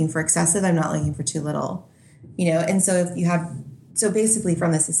not looking for excessive. I'm not looking for too little, And so so basically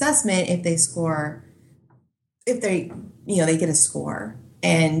from this assessment, they get a score,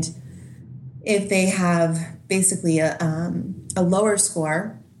 and if they have basically a lower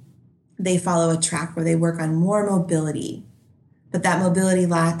score, they follow a track where they work on more mobility. But that mobility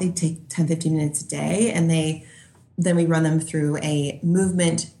they take 10, 15 minutes a day, and then we run them through a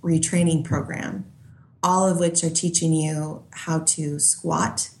movement retraining program, all of which are teaching you how to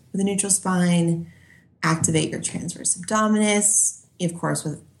squat with a neutral spine, activate your transverse abdominis, of course,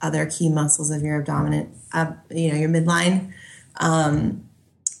 with other key muscles of your abdomen, your midline.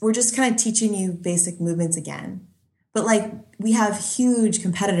 We're just kind of teaching you basic movements again. But we have huge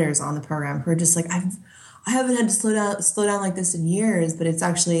competitors on the program who are just like, I haven't had to slow down like this in years, but it's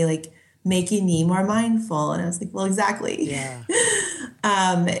actually making me more mindful. And I was like, well, exactly. Yeah.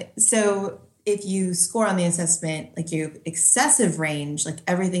 So if you score on the assessment, your excessive range,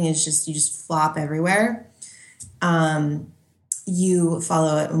 everything is you just flop everywhere. You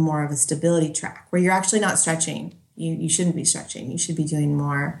follow more of a stability track where you're actually not stretching. You shouldn't be stretching. You should be doing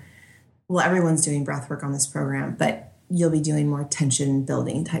more. Well, everyone's doing breath work on this program, but you'll be doing more tension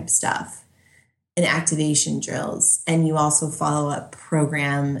building type stuff. and activation drills. And you also follow up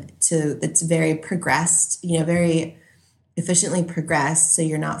program that's very progressed, very efficiently progressed. So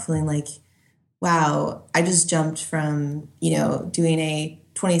you're not feeling like, wow, I just jumped from, doing a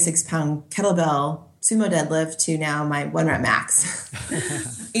 26-pound kettlebell sumo deadlift to now my 1 rep max.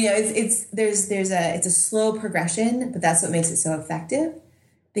 It's a slow progression, but that's what makes it so effective,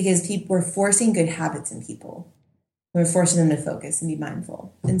 because we're forcing good habits in people. We're forcing them to focus and be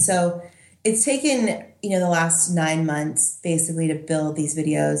mindful. And so it's taken, the last 9 months basically to build these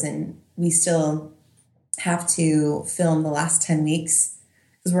videos, and we still have to film the last 10 weeks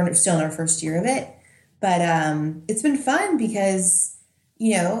because we're still in our first year of it. But it's been fun because,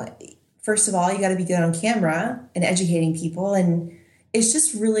 first of all, you got to be good on camera and educating people. And it's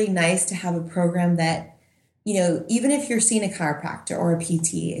just really nice to have a program that, even if you're seeing a chiropractor or a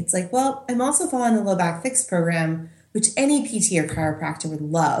PT, it's like, well, I'm also following the low back fix program, which any PT or chiropractor would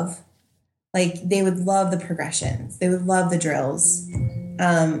love. Like, they would love the progressions. They would love the drills.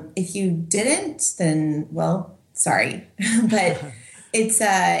 If you didn't, then, well, sorry. But it's,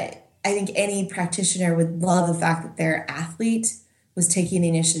 I think any practitioner would love the fact that their athlete was taking the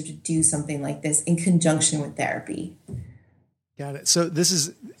initiative to do something like this in conjunction with therapy. Got it. So this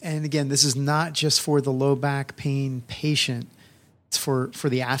is not just for the low back pain patient. It's for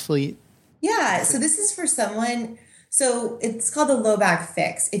the athlete. Yeah. So this is for someone. So it's called the low back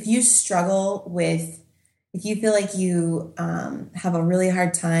fix. If you feel like you have a really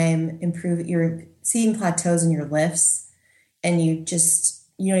hard time you're seeing plateaus in your lifts, and you don't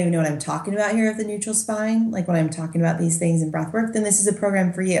even know what I'm talking about here of the neutral spine, like when I'm talking about these things in breath work, then this is a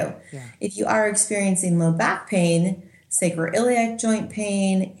program for you. Yeah. If you are experiencing low back pain, sacroiliac joint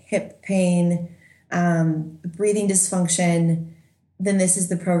pain, hip pain, breathing dysfunction, then this is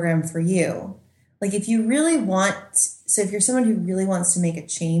the program for you. Like, if you're someone who really wants to make a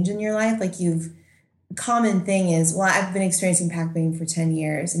change in your life, common thing is, well, I've been experiencing back pain for 10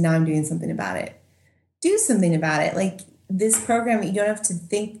 years and now I'm doing something about it. Do something about it. Like, this program, you don't have to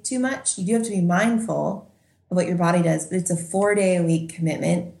think too much. You do have to be mindful of what your body does, but it's a 4-day-a-week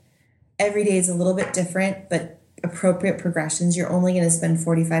commitment. Every day is a little bit different, but appropriate progressions. You're only going to spend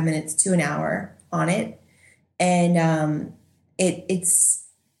 45 minutes to an hour on it. And it's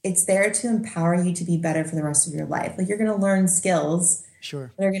there to empower you to be better for the rest of your life. Like, you're going to learn skills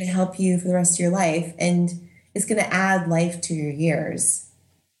Sure. that are going to help you for the rest of your life. And it's going to add life to your years.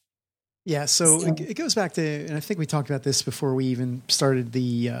 Yeah. So it goes back to, and I think we talked about this before we even started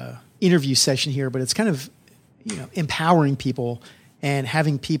the interview session here, but it's kind of, empowering people and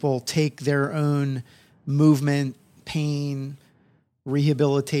having people take their own movement, pain,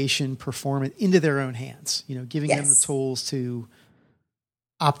 rehabilitation, performance into their own hands, giving them the tools to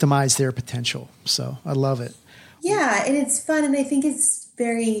optimize their potential. So I love it. Yeah. And it's fun. And I think it's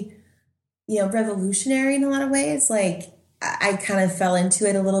very, revolutionary in a lot of ways. Like, I kind of fell into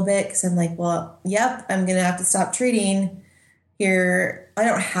it a little bit because I'm like, well, yep, I'm going to have to stop treating here. I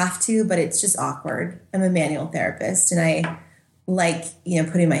don't have to, but it's just awkward. I'm a manual therapist, and I like,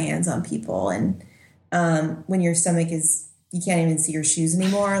 putting my hands on people. And when your stomach you can't even see your shoes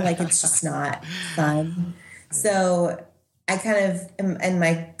anymore. Like, it's just not fun. So I kind of and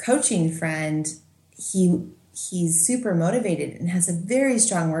my coaching friend, he's super motivated and has a very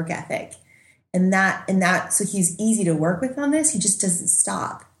strong work ethic. And so he's easy to work with on this. He just doesn't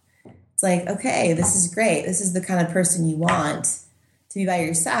stop. It's like, okay, this is great. This is the kind of person you want to be by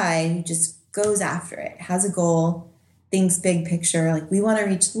your side, who just goes after it, has a goal, thinks big picture. Like, we want to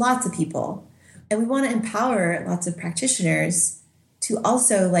reach lots of people, and we want to empower lots of practitioners to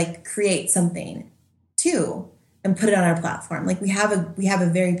also create something too and put it on our platform. Like, we have a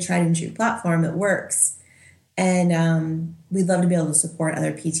very tried and true platform that works. And we'd love to be able to support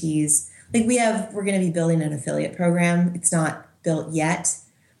other PTs. Like, we're going to be building an affiliate program. It's not built yet,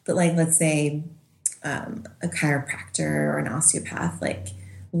 but let's say a chiropractor or an osteopath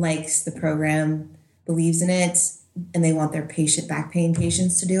likes the program, believes in it, and they want their back pain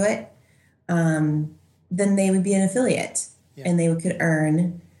patients to do it. Then they would be an affiliate, and they could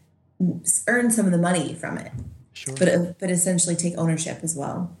earn some of the money from it. Sure. But essentially take ownership as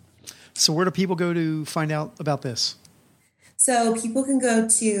well. So where do people go to find out about this? So people can go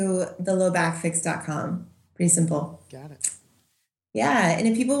to thelowbackfix.com. Pretty simple. Got it. Yeah. And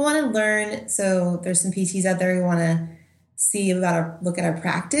if people want to learn, so there's some PTs out there who want to look at our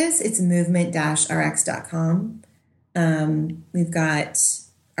practice, it's movement-rx.com. We've got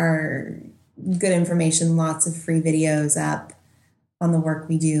our good information, lots of free videos up on the work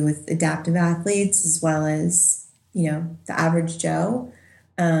we do with adaptive athletes, as well as, the average Joe.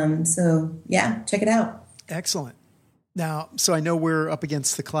 So yeah, check it out. Excellent. Now, so I know we're up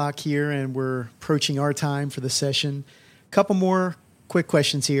against the clock here and we're approaching our time for the session. A couple more quick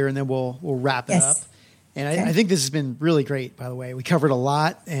questions here and then we'll wrap it up. And I think this has been really great, by the way. We covered a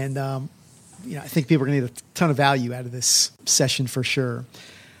lot and, I think people are going to get a ton of value out of this session for sure.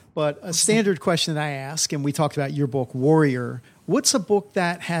 But a standard question that I ask, and we talked about your book, Warrior. What's a book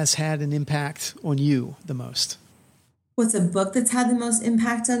that has had an impact on you the most? What's a book that's had the most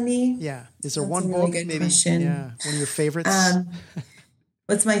impact on me? Yeah. Is there one book, maybe? Question. Yeah. One of your favorites?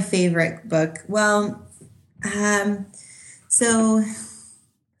 What's my favorite book? Well, so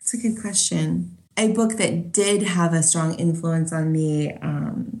that's a good question. A book that did have a strong influence on me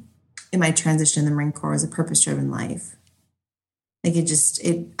in my transition in the Marine Corps was A Purpose-Driven Life. Like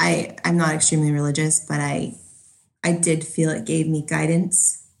I'm not extremely religious, but I did feel it gave me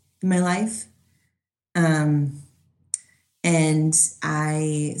guidance in my life. And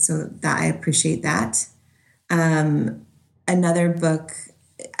I appreciate that. Another book,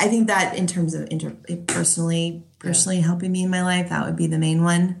 I think that in terms of personally helping me in my life, that would be the main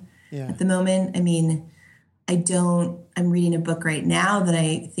one at the moment. I mean, I'm reading a book right now that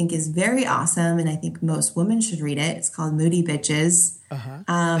I think is very awesome. And I think most women should read it. It's called Moody Bitches. Uh-huh.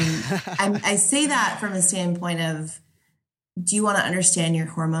 I say that from a standpoint of, do you want to understand your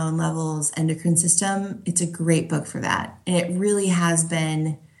hormone levels, endocrine system? It's a great book for that. And it really has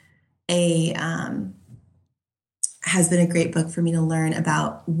been a great book for me to learn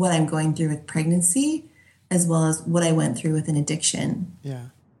about what I'm going through with pregnancy, as well as what I went through with an addiction. Yeah.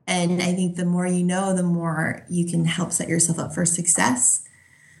 And I think the more you know, the more you can help set yourself up for success.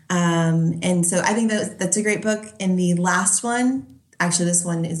 And so I think that's a great book. And the last one, actually, this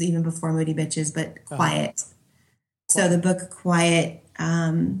one is even before Moody Bitches, but Quiet. So the book Quiet,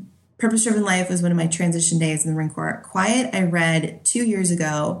 Purpose-Driven Life was one of my transition days in the Marine Corps. Quiet, I read 2 years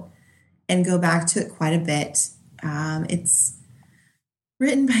ago and go back to it quite a bit. It's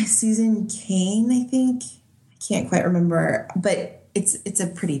written by Susan Cain, I think. I can't quite remember, but it's a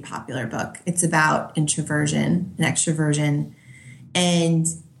pretty popular book. It's about introversion and extroversion. And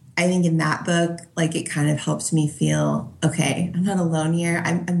I think in that book, like, it kind of helped me feel, okay, I'm not alone here.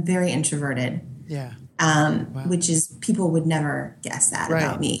 I'm very introverted. Yeah. Wow. Which is, people would never guess that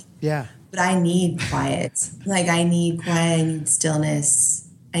about me. Yeah. But I need quiet. I need quiet. I need stillness.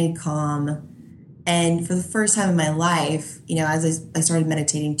 I need calm. And for the first time in my life, as I started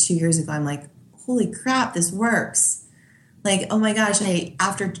meditating 2 years ago, I'm like, holy crap, this works. Like, oh my gosh,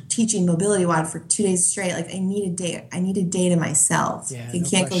 after teaching Mobility WOD for 2 days straight, I need a day to myself. Yeah, I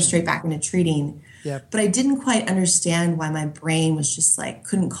can't go straight back into treating. Yep. But I didn't quite understand why my brain was just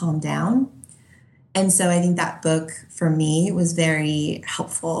couldn't calm down. And so I think that book for me was very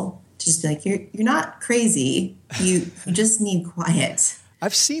helpful. Just you're not crazy. You just need quiet.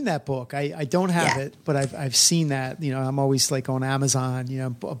 I've seen that book. I don't have it, but I've seen that. I'm always on Amazon.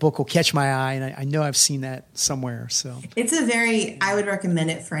 A book will catch my eye, and I know I've seen that somewhere. So it's I would recommend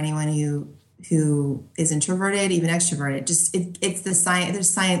it for anyone who is introverted, even extroverted. Just it's the science. There's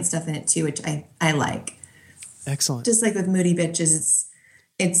science stuff in it too, which I like. Excellent. Just like with Moody Bitches,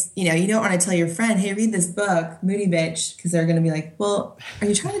 it's you don't want to tell your friend, hey, read this book, Moody Bitch, because they're going to be like, well, are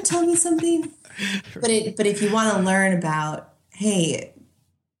you trying to tell me something? But if you want to learn about, hey,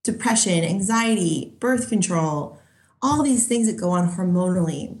 depression, anxiety, birth control, all these things that go on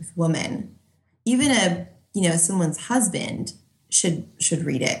hormonally with women, even someone's husband should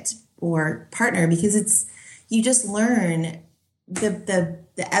read it, or partner, because you just learn the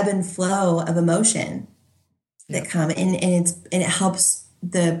ebb and flow of emotion that come and it helps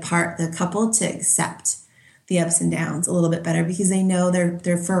the couple to accept the ups and downs a little bit better, because they know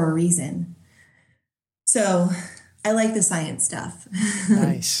they're for a reason. So I like the science stuff.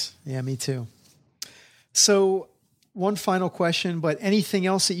 Nice. Yeah, me too. So one final question, but anything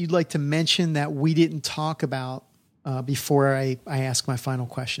else that you'd like to mention that we didn't talk about before I ask my final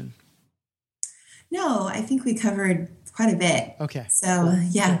question? No, I think we covered quite a bit. Okay. So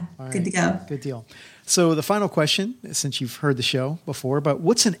cool. Good right. to go. Good deal. So the final question, since you've heard the show before, but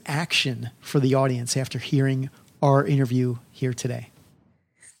what's an action for the audience after hearing our interview here today?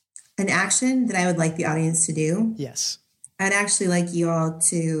 An action that I would like the audience to do? Yes. I'd actually like you all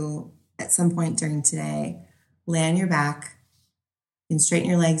to, at some point during today, lay on your back and straighten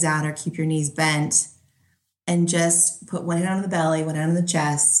your legs out or keep your knees bent, and just put one hand on the belly, one hand on the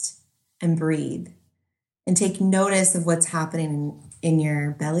chest, and breathe. And take notice of what's happening in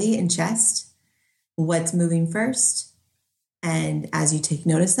your belly and chest, what's moving first. And as you take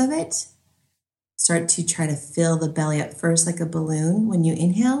notice of it, start to try to fill the belly up first like a balloon when you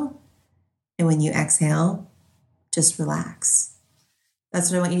inhale. And when you exhale, just relax. That's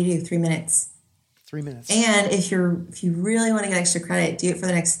what I want you to do. 3 minutes. 3 minutes. And if you really want to get extra credit, do it for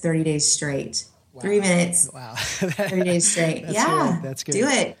the next 30 days straight. Wow. 3 minutes. Wow. 30 days straight. That's Yeah. good. That's good. Do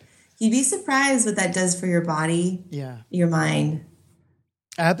it. You'd be surprised what that does for your body, your mind.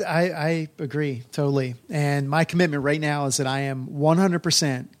 I agree totally. And my commitment right now is that I am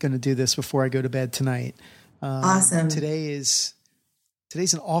 100% going to do this before I go to bed tonight. Awesome. Today's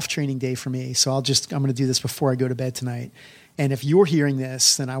an off training day for me. So I'm going to do this before I go to bed tonight. And if you're hearing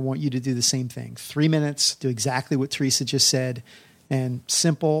this, then I want you to do the same thing. 3 minutes, do exactly what Theresa just said, and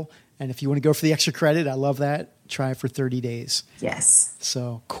simple. And if you want to go for the extra credit, I love that. Try it for 30 days. Yes.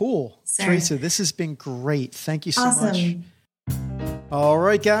 So cool. Sir. Theresa, this has been great. Thank you so awesome. much. All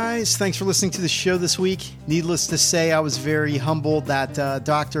right, guys. Thanks for listening to the show this week. Needless to say, I was very humbled that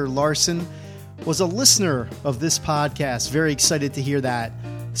Dr. Larson was a listener of this podcast. Very excited to hear that.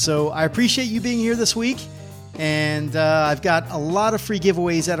 So I appreciate you being here this week. And I've got a lot of free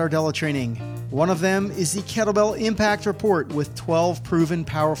giveaways at Ardella Training. One of them is the Kettlebell Impact Report with 12 proven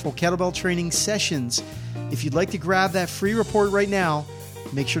powerful kettlebell training sessions. If you'd like to grab that free report right now,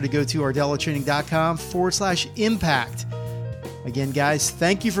 make sure to go to ardellatraining.com/impact. Again, guys,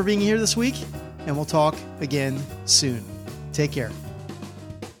 thank you for being here this week, and we'll talk again soon. Take care.